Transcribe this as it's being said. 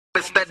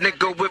It's that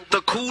nigga with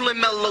the cool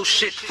and mellow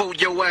shit for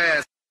your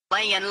ass.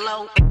 Laying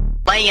low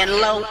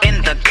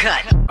in the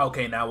cut.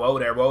 Okay, now whoa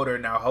there,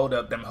 now hold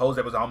up, them hoes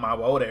that was on my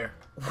whoa there.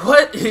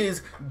 What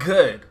is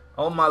good?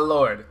 Oh my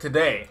lord,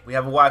 today we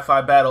have a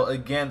Wi-Fi battle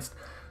against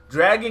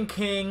Dragon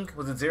King,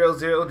 was it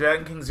 00,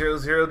 Dragon King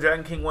 00,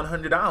 Dragon King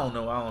 100, I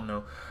don't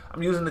know.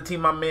 I'm using the team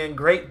my man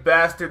Great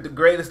Bastard, the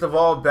greatest of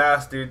all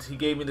bastards. He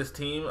gave me this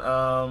team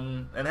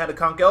and had a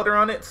Conch Elder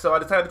on it, so I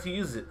decided to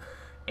use it.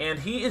 And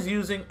he is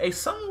using a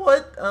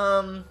somewhat,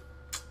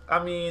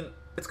 I mean,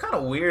 it's kind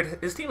of weird.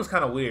 His team is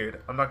kind of weird,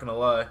 I'm not going to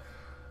lie.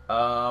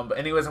 But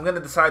anyways, I'm going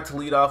to decide to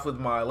lead off with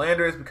my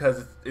Landers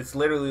because it's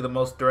literally the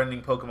most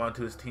threatening Pokemon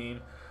to his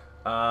team.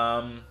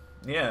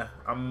 Yeah,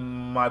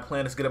 my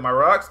plan is to get at my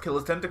rocks, kill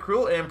his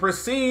Tentacruel, and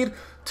proceed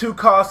to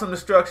cause some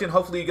destruction.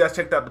 Hopefully you guys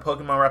checked out the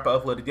Pokemon rap I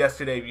uploaded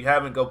yesterday. If you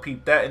haven't, go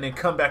peep that, and then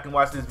come back and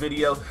watch this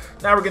video.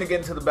 Now we're going to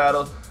get into the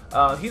battle.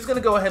 He's going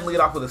to go ahead and lead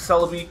off with a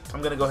Celebi.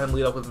 I'm going to go ahead and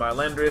lead off with my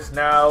Landorus.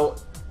 Now,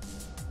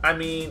 I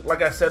mean,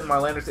 like I said, my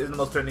Landorus is the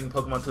most threatening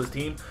Pokemon to his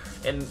team,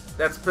 and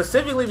that's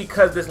specifically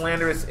because this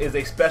Landorus is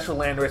a special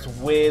Landorus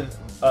with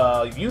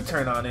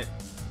U-turn on it.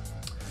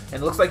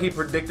 And it looks like he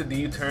predicted the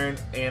U-turn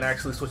and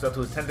actually switched up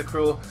to his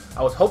Tentacruel.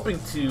 I was hoping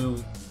to,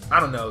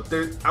 I don't know,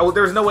 there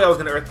was no way I was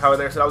going to Earth Power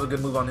there, so that was a good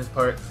move on his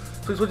part.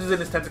 So he switches in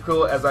his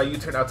Tentacruel as I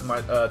U-turn out to my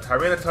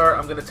Tyranitar.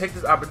 I'm going to take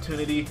this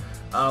opportunity.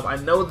 I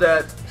know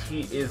that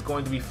he is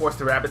going to be forced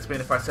to Rapid Spin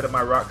if I set up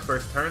my Rocks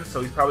first turn,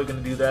 so he's probably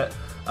going to do that.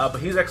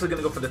 But he's actually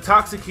going to go for the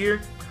Toxic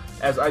here,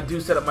 as I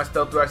do set up my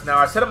Stealth Rocks. Now,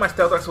 I set up my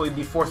Stealth Rocks so he'd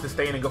be forced to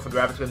stay in and go for the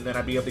Rapid Spin, and then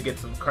I'd be able to get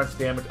some crunch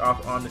damage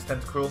off on this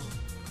Tentacruel.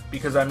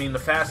 Because, I mean, the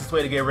fastest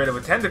way to get rid of a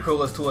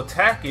Tentacruel is to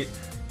attack it,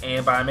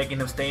 and by making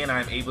him stay in,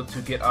 I'm able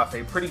to get off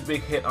a pretty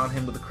big hit on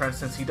him with the Crunch,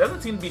 since he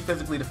doesn't seem to be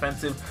physically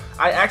defensive.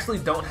 I actually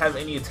don't have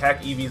any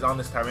attack EVs on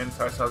this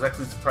Tyranitar, so I was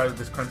actually surprised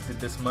this Crunch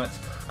did this much,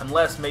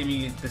 unless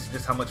maybe this is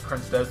just how much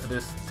Crunch does to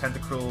this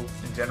Tentacruel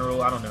in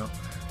general, I don't know.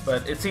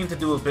 But it seemed to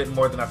do a bit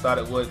more than I thought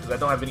it would, because I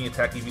don't have any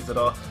attack EVs at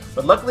all.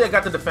 But luckily I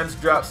got the defense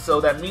drop,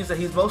 so that means that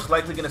he's most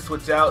likely going to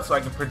switch out, so I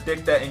can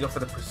predict that and go for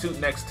the Pursuit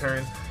next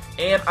turn.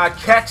 And I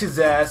catch his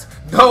ass.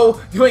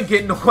 No, you ain't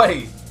getting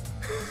away.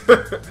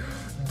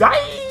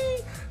 Die!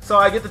 So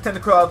I get the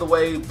Tentacruel out of the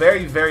way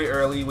very, very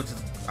early, which is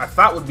I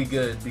thought would be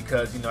good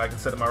because, you know, I can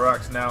set up my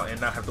rocks now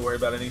and not have to worry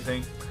about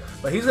anything.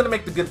 But he's going to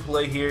make the good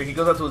play here. He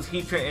goes out to his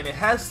Heatran, and it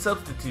has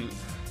Substitute.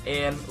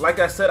 And like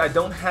I said, I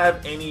don't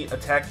have any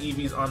attack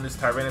EVs on this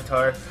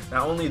Tyranitar.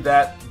 Not only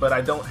that, but I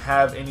don't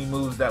have any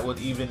moves that would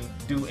even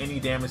do any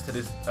damage to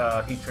this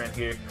Heatran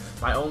here.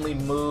 My only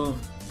move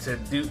to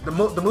do the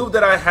move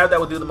that I have that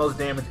would do the most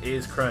damage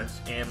is Crunch,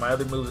 and my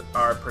other moves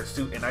are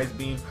Pursuit and Ice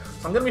Beam.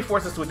 So I'm gonna be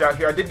forced to switch out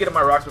here. I did get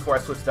my rocks before I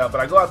switched out, but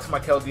I go out to my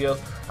Keldeo.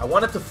 I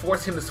wanted to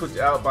force him to switch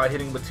out by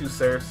hitting with 2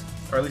 surfs,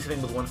 or at least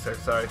hitting with 1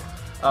 surf, sorry.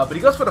 But he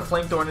goes for the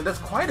Flamethorn, and that's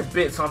quite a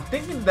bit. So I'm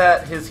thinking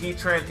that his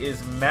Heatran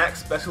is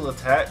max special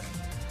attack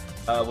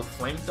with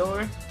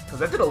Flamethrower, because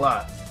that did a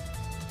lot.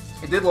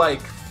 It did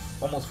like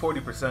almost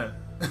 40%.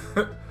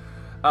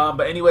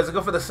 But anyways, I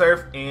go for the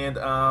Surf, and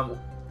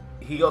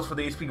he goes for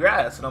the HP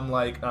Grass, and I'm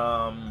like,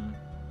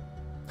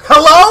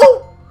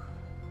 hello?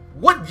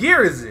 What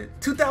year is it?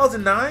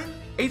 2009?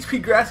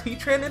 HP Grass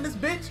Heatran in this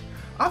bitch?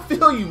 I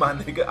feel you, my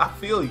nigga. I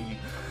feel you.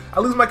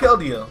 I lose my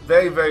Keldeo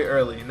very, very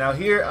early. Now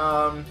here,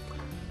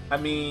 I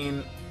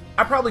mean,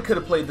 I probably could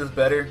have played this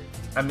better.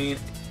 I mean,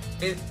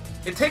 it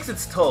takes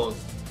its toll.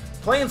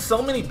 Playing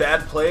so many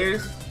bad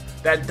players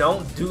that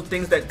don't do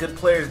things that good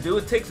players do,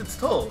 it takes its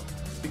toll.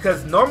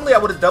 Because normally I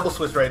would have double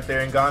switched right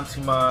there and gone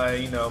to my,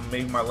 you know,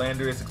 maybe my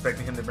Landorus,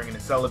 expecting him to bring in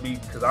his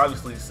Celebi, because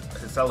obviously his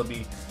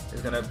Celebi is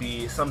going to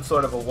be some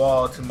sort of a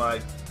wall to my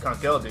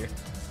Conch Elder.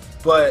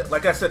 But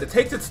like I said, it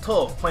takes its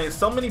toll. Playing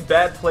so many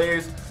bad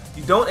players,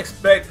 you don't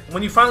expect,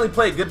 when you finally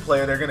play a good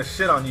player, they're going to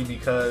shit on you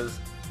because,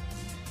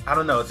 I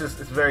don't know, it's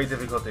very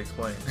difficult to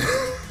explain.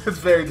 It's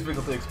very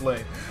difficult to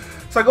explain.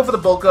 So I go for the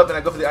Bulk Up, and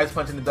I go for the Ice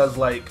Punch, and it does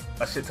like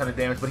a shit ton of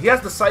damage. But he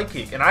has the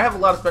Psychic, and I have a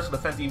lot of special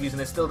defense EVs,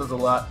 and it still does a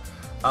lot.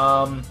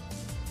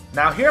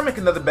 Now here I make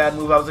another bad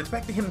move. I was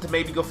expecting him to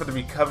maybe go for the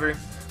Recover,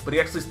 but he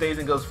actually stays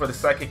and goes for the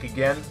Psychic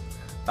again.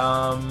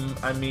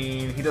 I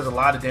mean, he does a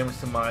lot of damage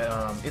to my,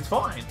 it's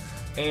fine.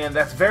 And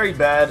that's very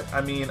bad.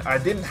 I mean, I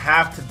didn't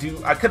have to do,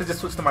 I could have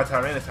just switched to my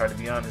Tyranitar, to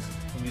be honest,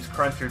 and used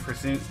Crunch or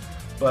Pursuit.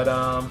 But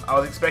I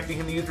was expecting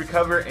him to use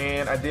Recover,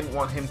 and I didn't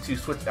want him to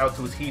switch out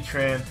to his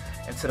Heatran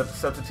and set up the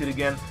Substitute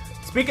again.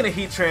 Speaking of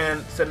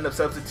Heatran, setting up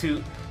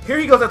Substitute, here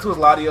he goes out to his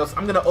Latios.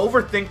 I'm going to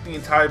overthink the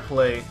entire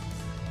play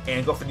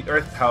and go for the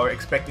Earth Power,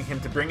 expecting him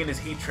to bring in his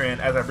Heatran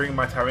as I bring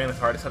my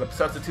Tyranitar to set up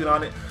Substitute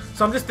on it.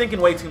 So I'm just thinking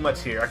way too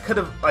much here. I could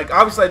have, like,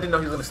 obviously I didn't know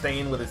he was going to stay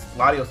in with his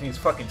Latios and he's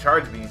fucking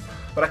Charge Beam,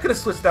 but I could have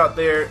switched out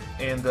there,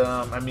 and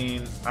I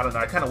mean, I don't know,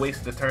 I kind of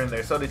wasted the turn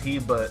there. So did he,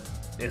 but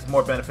it's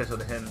more beneficial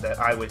to him that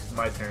I wasted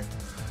my turn.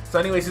 So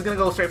anyways, he's going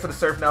to go straight for the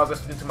Surf now. I was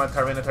switching to my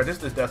Tyranitar,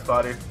 just as Death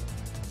Fodder.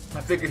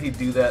 I figured he'd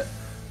do that.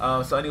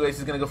 So anyways,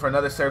 he's going to go for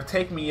another Surf.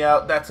 Take me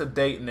out. That's a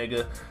date,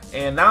 nigga.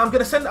 And now I'm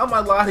going to send out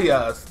my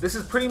Latios. This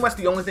is pretty much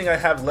the only thing I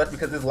have left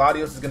because this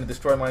Latios is going to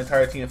destroy my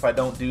entire team if I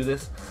don't do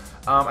this.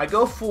 I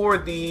go for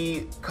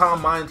the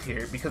Calm Mind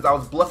here because I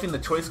was bluffing the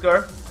Choice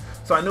Scarf.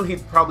 So I knew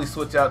he'd probably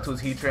switch out to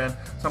his Heatran.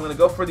 So I'm going to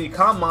go for the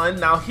Calm Mind.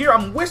 Now here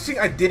I'm wishing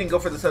I didn't go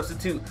for the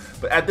Substitute.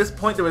 But at this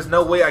point there's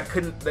no way I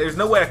could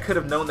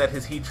have known that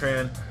his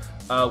Heatran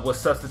was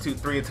Substitute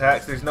 3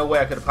 attacks. There's no way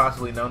I could have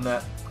possibly known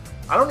that.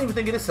 I don't even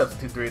think it is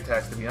Substitute 3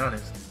 attacks, to be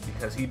honest.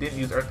 Because he didn't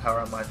use Earth Power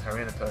on my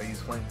Tyranitar. He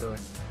used Flamethrower.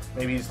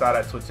 Maybe he just thought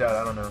I'd switch out.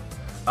 I don't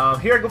know.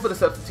 Here I go for the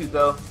Substitute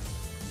though.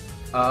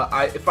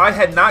 If I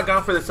had not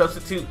gone for the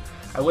Substitute,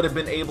 I would have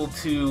been able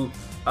to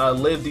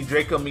live the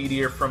Draco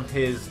Meteor from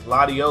his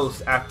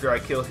Latios after I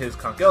kill his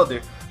Conch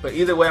Elder. But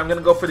either way, I'm going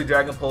to go for the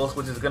Dragon Pulse,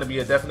 which is going to be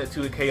a definite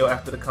 2 to KO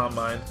after the Calm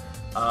Mind.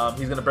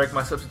 He's going to break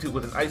my Substitute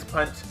with an Ice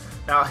Punch.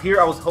 Now here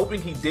I was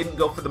hoping he didn't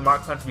go for the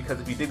Mach Punch, because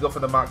if he did go for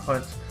the Mach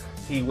Punch,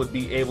 he would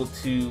be able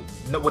to,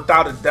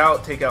 without a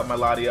doubt, take out my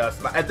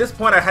Latios. At this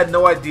point, I had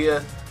no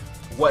idea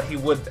what he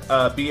would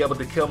be able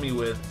to kill me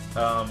with.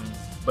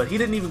 But he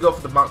didn't even go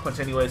for the Mach Punch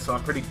anyway, so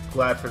I'm pretty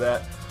glad for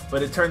that.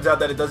 But it turns out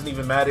that it doesn't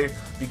even matter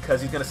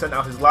because he's going to send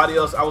out his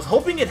Latios. I was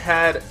hoping it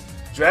had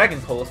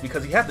Dragon Pulse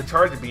because he had the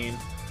Charge Beam.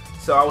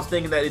 So I was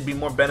thinking that it'd be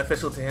more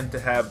beneficial to him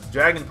to have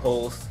Dragon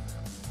Pulse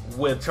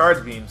with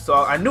Charge Beam. So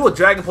I knew a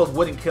Dragon Pulse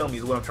wouldn't kill me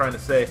is what I'm trying to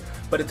say.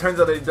 But it turns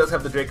out that he does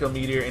have the Draco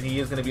Meteor and he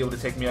is going to be able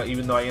to take me out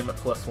even though I am at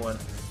 +1.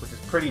 Which is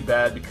pretty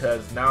bad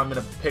because now I'm in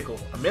a pickle.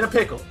 I'm in a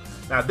pickle.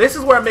 Now this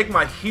is where I make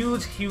my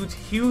huge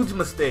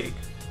mistake.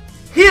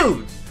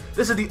 Huge!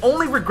 This is the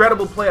only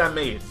regrettable play I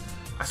made.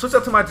 I switched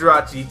out to my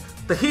Jirachi.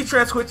 The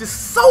Heatran switch is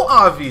so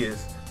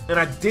obvious, and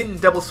I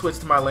didn't double switch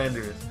to my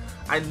Landorus.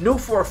 I knew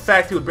for a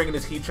fact he would bring in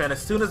his Heatran.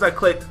 As soon as I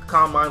clicked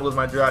Calm Mind with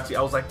my Jirachi,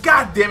 I was like,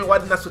 God damn it, why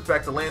didn't I switch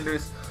back to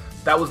Landorus?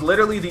 That was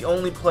literally the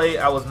only play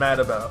I was mad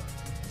about.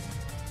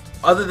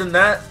 Other than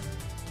that,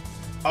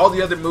 all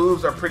the other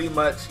moves are pretty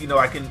much, you know,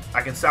 I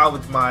can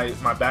salvage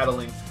my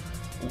battling,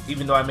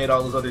 even though I made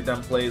all those other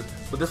dumb plays.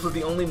 But this was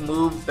the only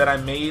move that I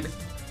made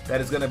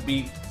that is going to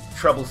be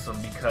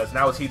troublesome because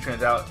now his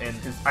Heatran's out and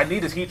I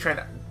need his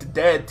Heatran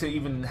dead to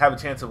even have a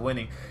chance of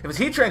winning. If his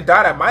Heatran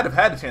died, I might have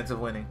had a chance of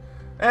winning.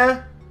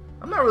 I'm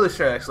not really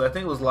sure actually. I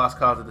think it was lost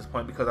cause at this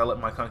point because I let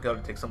my Conch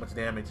Elder take so much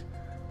damage.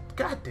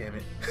 God damn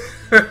it.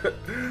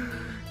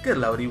 Good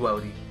lordy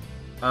woody.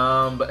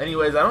 But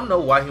anyways, I don't know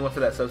why he went for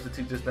that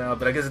Substitute just now,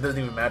 but I guess it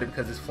doesn't even matter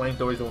because his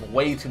Flamethrower is doing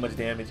way too much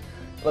damage.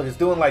 Look, it's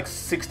doing like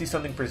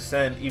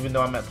 60-something% even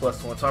though I'm at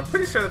 +1, so I'm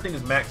pretty sure that thing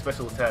is max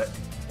special attack.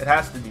 It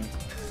has to be.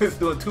 It's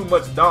doing too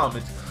much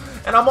damage.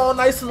 And I'm all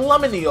nice and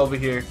lemony over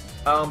here.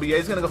 But yeah,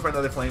 he's going to go for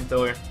another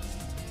Flamethrower.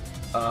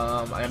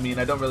 I mean,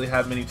 I don't really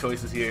have many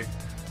choices here.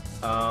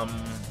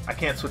 I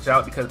can't switch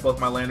out because both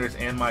my Landorus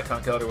and my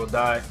Conch Elder will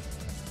die.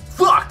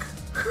 Fuck!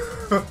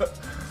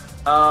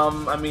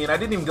 I mean, I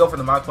didn't even go for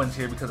the Mach Punch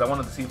here because I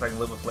wanted to see if I can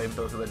live with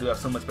Flamethrower because I do have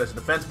so much special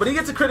defense. But he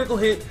gets a critical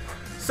hit,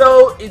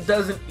 so it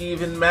doesn't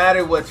even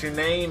matter what your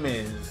name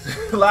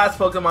is. Last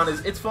Pokemon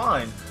is It's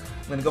Fine.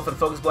 I'm going to go for the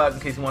Focus Blast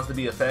in case he wants to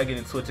be a faggot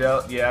and switch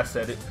out. Yeah, I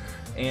said it.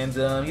 And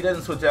he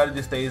doesn't switch out, he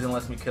just stays and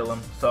lets me kill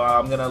him. So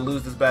I'm going to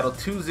lose this battle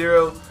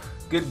 2-0.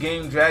 Good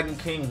game, Dragon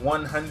King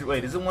 100.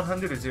 Wait, is it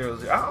 100 or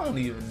 0-0? I don't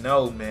even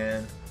know,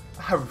 man.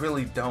 I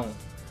really don't.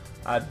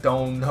 I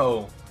don't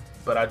know.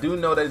 But I do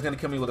know that he's going to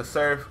kill me with a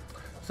Surf.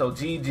 So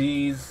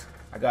GG's.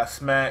 I got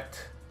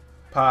smacked,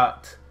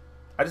 popped.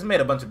 I just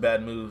made a bunch of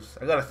bad moves.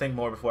 I gotta think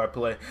more before I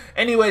play.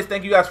 Anyways,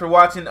 thank you guys for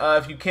watching.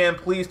 If you can,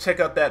 please check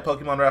out that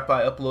Pokemon rap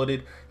I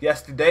uploaded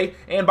yesterday.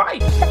 And bye.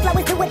 The flow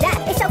is do or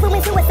die. It's shofu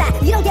and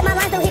suicide. You don't get my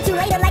lines, don't hit you.